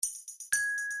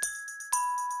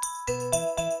I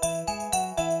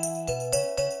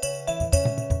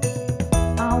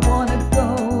wanna go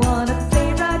on a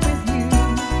sleigh ride with you.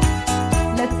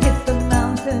 Let's hit the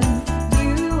mountains,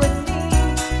 you and me.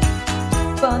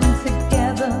 Fun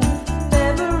together,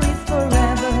 memories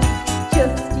forever.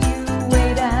 Just you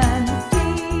wait and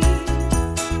see.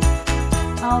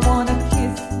 I wanna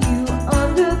kiss you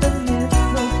under the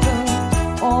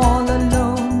mistletoe, all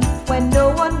alone when no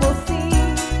one will see.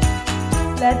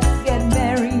 Let's get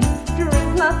merry,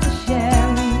 drink lots of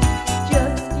sherry.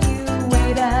 Just you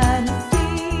wait and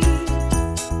see.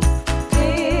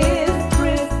 This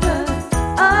Christmas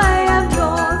I am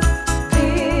yours.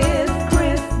 This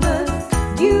Christmas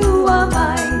you are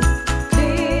mine.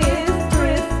 This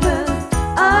Christmas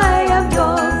I am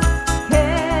yours.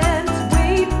 Can't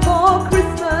wait for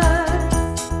Christmas.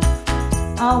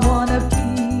 I wanna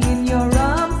be in your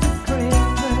arms this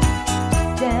Christmas,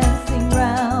 dancing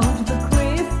round the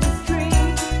Christmas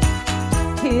tree.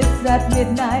 Kiss at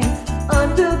midnight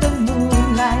under the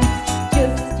moonlight.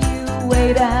 Just you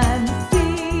wait and